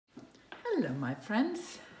Hello my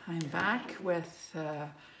friends, I'm back with a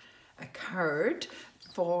card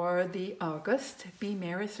for the August Be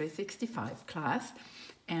Merry 365 class,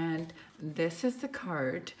 and this is the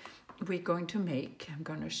card we're going to make. I'm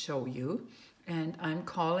going to show you, and I'm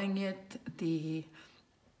calling it the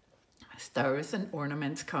Stars and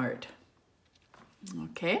Ornaments card.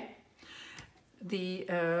 Okay, the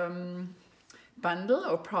bundle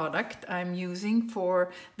or product I'm using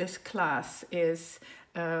for this class is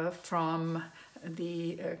from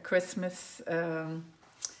the Christmas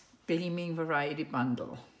Gleaming Variety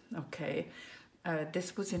Bundle. Okay,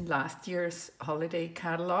 this was in last year's holiday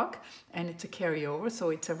catalog, and it's a carryover, so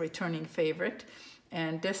it's a returning favorite.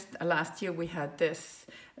 And this last year we had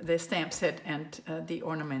the stamp set and the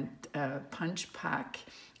ornament punch pack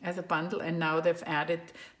as a bundle, and now they've added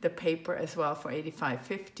the paper as well for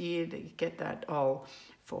 $85.50. You get that all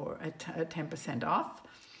for a 10% off.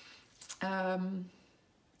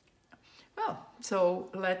 Well, so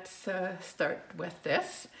let's start with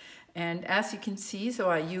this. And as you can see, so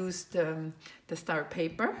I used the star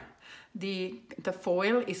paper. The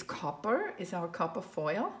foil is copper, is our copper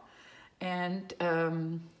foil, and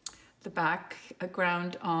the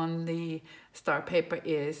background on the star paper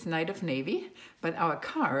is Night of Navy, but our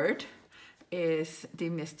card is the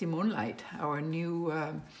Misty Moonlight, our new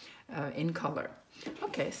in color.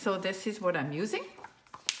 Okay, so this is what I'm using,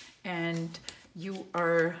 and you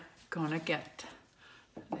are gonna get,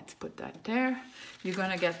 let's put that there, you're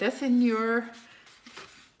gonna get this in your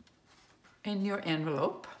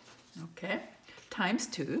envelope, okay,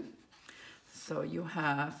 ×2. So you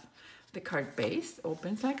have the card base,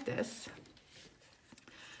 opens like this.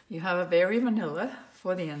 You have a very vanilla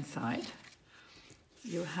for the inside.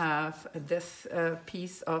 You have this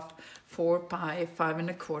piece of 4 by 5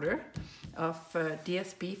 1/4 of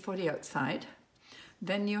DSP for the outside.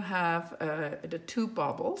 Then you have the 2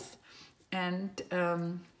 baubles and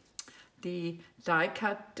the die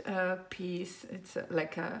cut piece. It's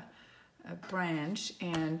like a branch,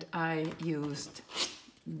 and I used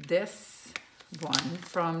this one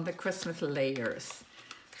from the Christmas Layers.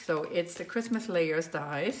 So it's the Christmas Layers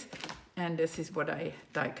dies, and this is what I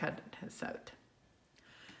die cut this out.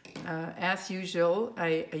 As usual,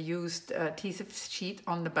 I used a adhesive sheet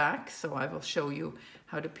on the back, so I will show you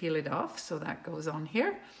how to peel it off. So that goes on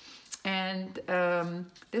here. And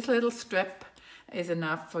this little strip is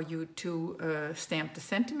enough for you to stamp the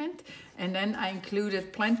sentiment. And then I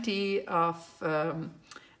included plenty of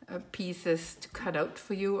pieces to cut out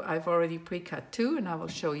for you. I've already pre-cut 2, and I will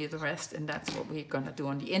show you the rest, and that's what we're gonna do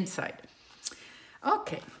on the inside.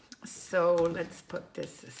 Okay, so let's put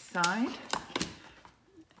this aside.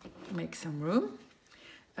 Make some room.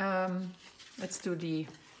 Let's do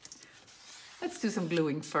some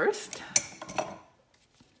gluing first.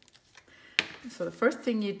 So the first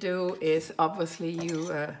thing you do is obviously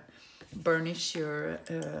you burnish your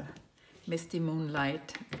Misty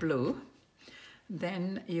Moonlight blue.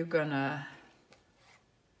 Then you're gonna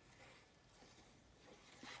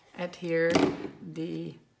adhere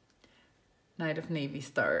the Night of Navy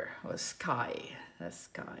star, or sky,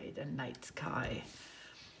 the night sky.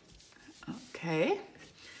 Okay,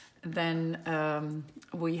 then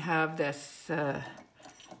we have this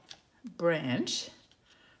branch,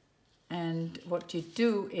 and what you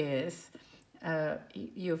do is,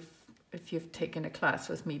 if you've taken a class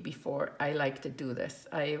with me before, I like to do this.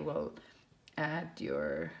 I will add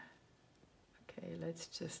your, okay, let's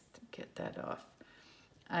just get that off.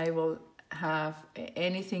 I will have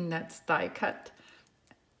anything that's die cut.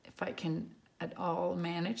 If I can at all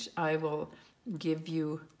manage, I will give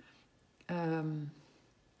you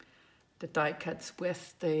the die cuts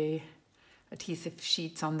with the adhesive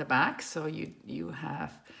sheets on the back, so you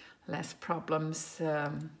have less problems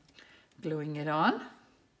gluing it on.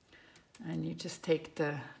 And you just take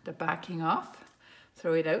the backing off,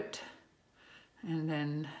 throw it out, and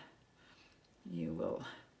then you will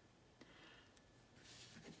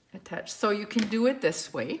attach. So you can do it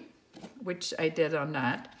this way, which I did on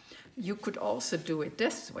that. You could also do it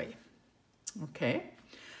this way, okay?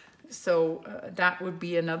 So that would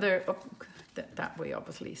be another, oh, that way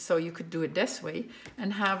obviously. So you could do it this way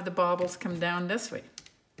and have the baubles come down this way,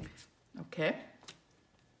 okay?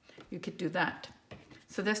 You could do that.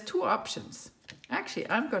 So there's 2 options. Actually,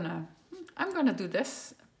 I'm gonna do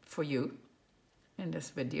this for you in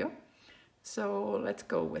this video. So let's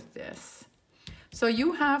go with this. So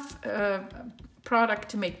you have a product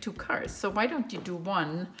to make 2 cards. So why don't you do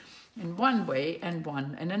one in one way and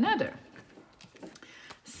one in another?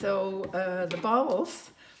 So the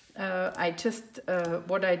baubles,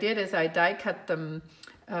 what I did is I die cut them,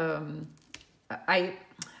 I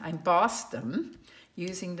embossed them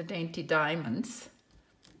using the Dainty Diamonds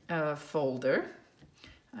folder.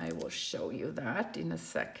 I will show you that in a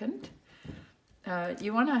second.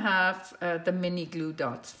 You want to have the mini glue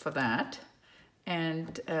dots for that,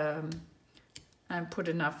 and put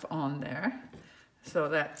enough on there. So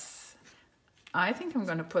that's, I think I'm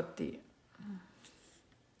going to put the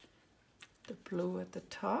blue at the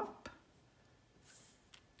top.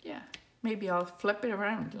 Yeah, maybe I'll flip it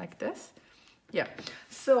around like this. Yeah,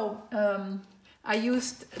 so I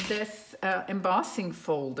used this embossing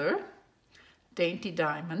folder, Dainty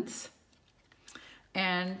Diamonds,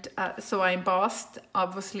 and so I embossed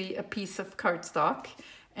obviously a piece of cardstock,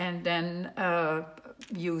 and then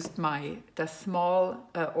used the small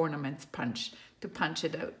ornaments punch to punch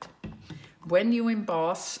it out. When you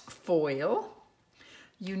emboss foil,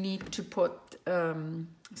 you need to put,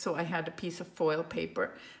 so I had a piece of foil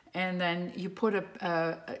paper, and then you put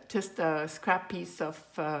just a scrap piece of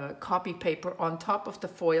copy paper on top of the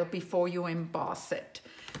foil before you emboss it.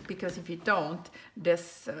 Because if you don't, the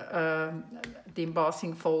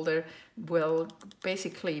embossing folder will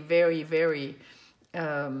basically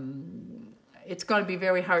it's going to be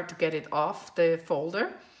very hard to get it off the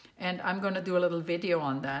folder. And I'm going to do a little video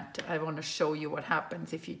on that. I want to show you what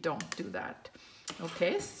happens if you don't do that.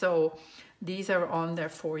 Okay, so these are on there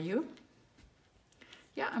for you.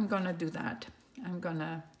 Yeah, I'm going to do that. I'm going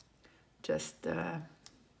to just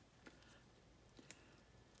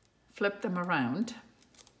flip them around.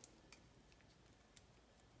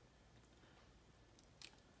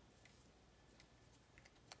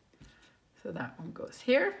 So that one goes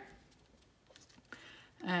here.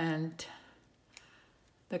 And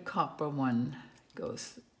the copper one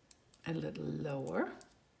goes a little lower.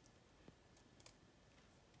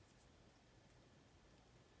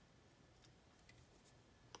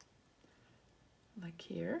 Like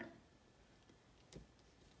here.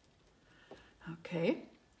 Okay.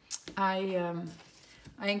 I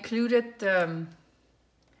included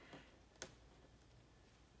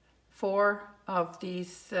 4 of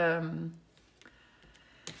these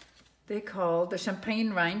they call the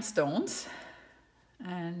champagne rhinestones,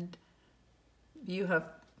 and you have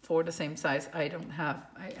 4 the same size. I don't have.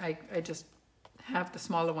 I just have the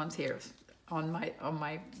smaller ones here on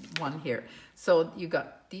my one here. So you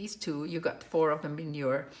got these 2. You got 4 of them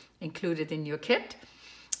included in your kit.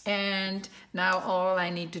 And now all I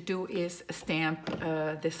need to do is stamp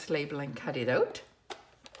this label and cut it out.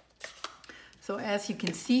 So as you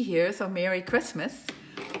can see here, so Merry Christmas.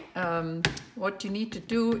 What you need to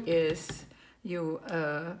do is you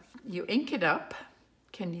ink it up.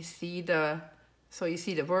 Can you see so you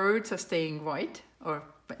see the words are staying white, or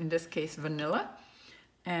in this case vanilla,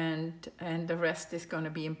 and the rest is going to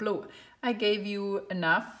be in blue. I gave you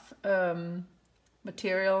enough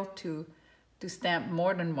material to stamp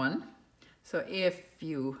more than one. So if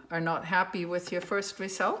you are not happy with your first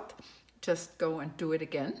result, just go and do it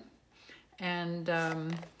again.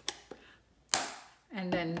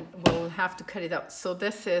 And then we'll have to cut it out. So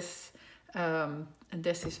this is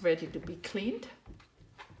ready to be cleaned.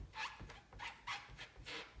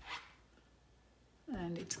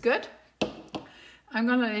 And it's good. I'm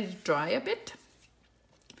gonna let it dry a bit.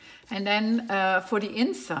 And then for the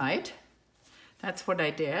inside, that's what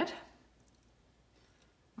I did.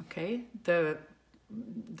 Okay, the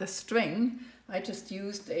string, I just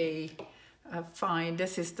used a fine,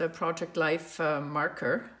 this is the Project Life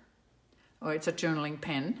marker, or it's a journaling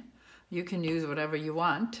pen. You can use whatever you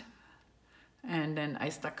want. And then I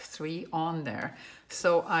stuck 3 on there.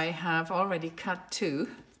 So I have already cut 2.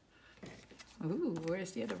 Ooh,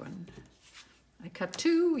 where's the other one? I cut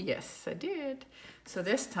 2, yes, I did. So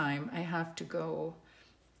this time I have to go,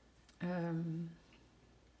 all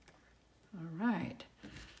right.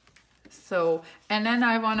 So, and then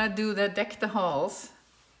I want to do the Deck the Halls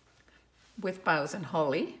with Boughs and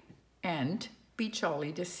Holly and Beach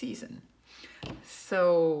Holly this season.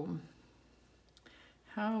 So,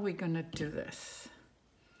 how are we going to do this?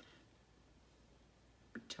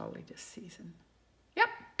 Beach Holly this season. Yep.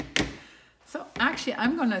 So actually,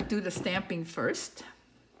 I'm going to do the stamping first.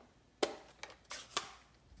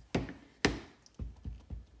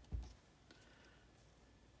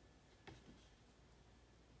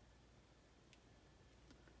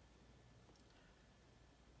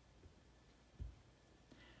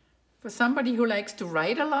 For somebody who likes to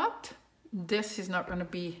write a lot, this is not going to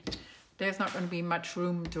be, there's not going to be much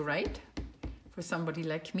room to write. For somebody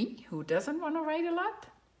like me who doesn't want to write a lot,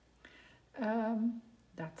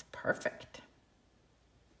 that's perfect.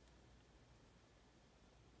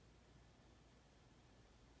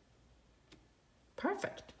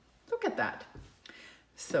 Perfect. Look at that.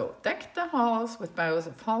 So deck the halls with boughs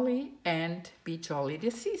of holly and be jolly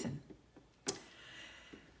this season.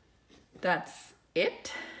 That's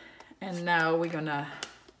it. And now we're gonna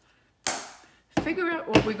figure out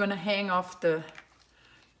what we're gonna hang off the,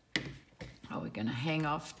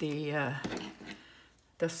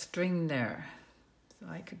 the string there. So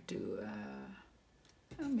I could do,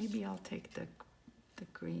 well, maybe I'll take the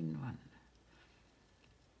green one.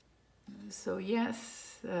 So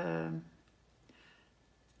yes,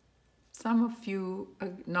 some of you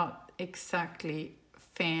are not exactly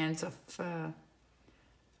fans of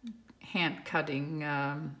hand cutting,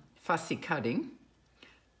 fussy cutting,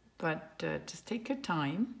 but just take your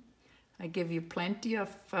time. I give you plenty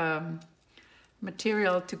of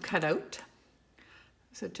material to cut out,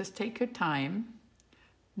 so just take your time,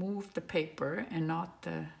 move the paper and not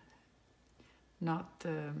the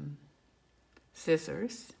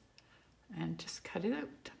scissors, and just cut it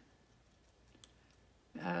out.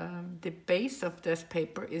 The base of this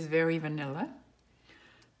paper is very vanilla,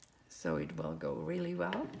 so it will go really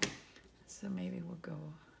well. So maybe we'll go,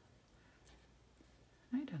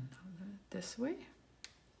 I don't know, this way.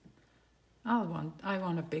 I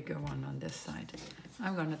want a bigger one on this side.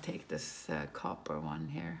 I'm gonna take this copper one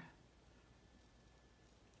here.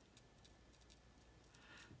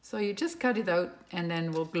 So you just cut it out and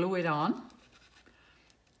then we'll glue it on.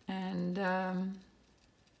 And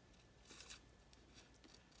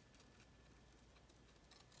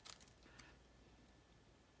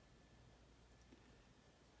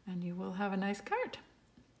you will have a nice card.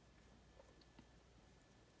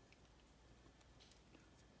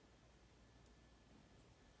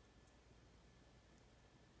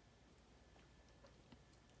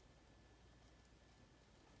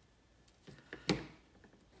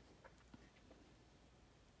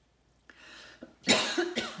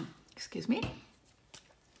 Excuse me.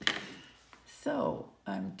 So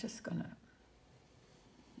I'm just gonna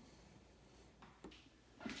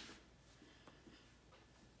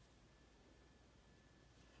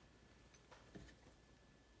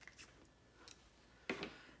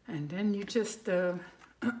and then you just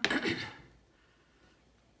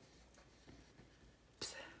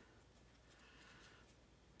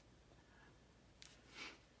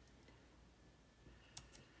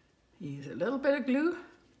use a little bit of glue.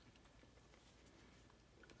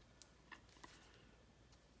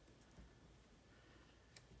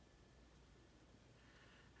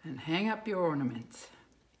 And hang up your ornaments.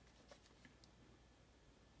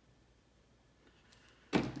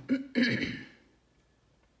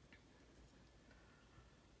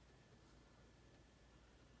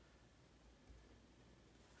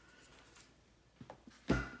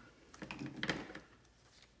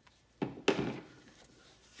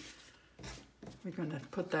 We're going to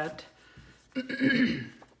put that on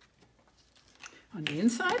the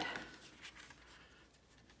inside.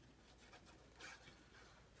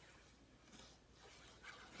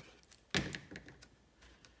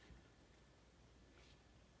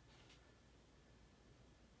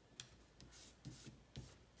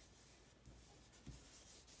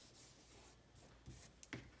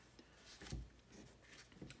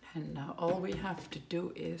 And now all we have to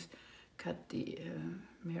do is cut the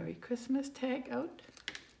Merry Christmas tag out.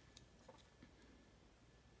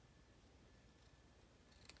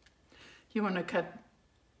 You want to cut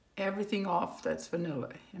everything off that's vanilla,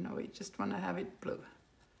 you know, you just want to have it blue.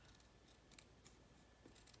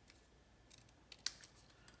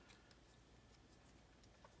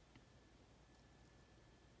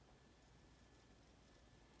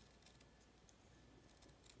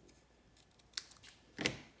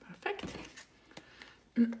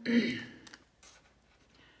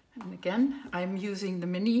 And again, I'm using the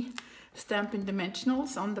mini Stampin'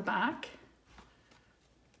 Dimensionals on the back.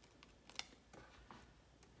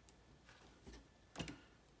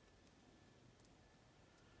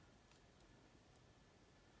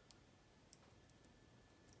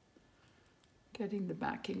 Getting the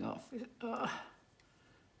backing off. All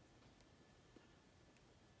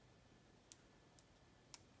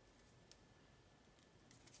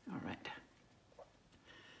right.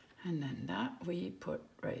 And then that we put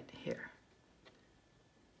right here.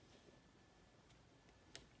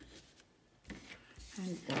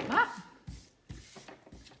 And voila!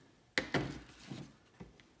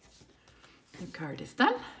 The card is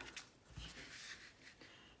done.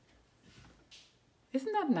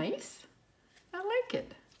 Isn't that nice? I like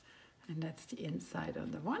it. And that's the inside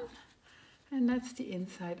on the one, and that's the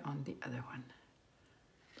inside on the other one.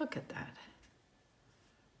 Look at that.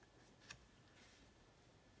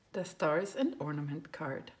 The Stars and Ornament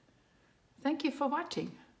card. Thank you for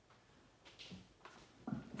watching.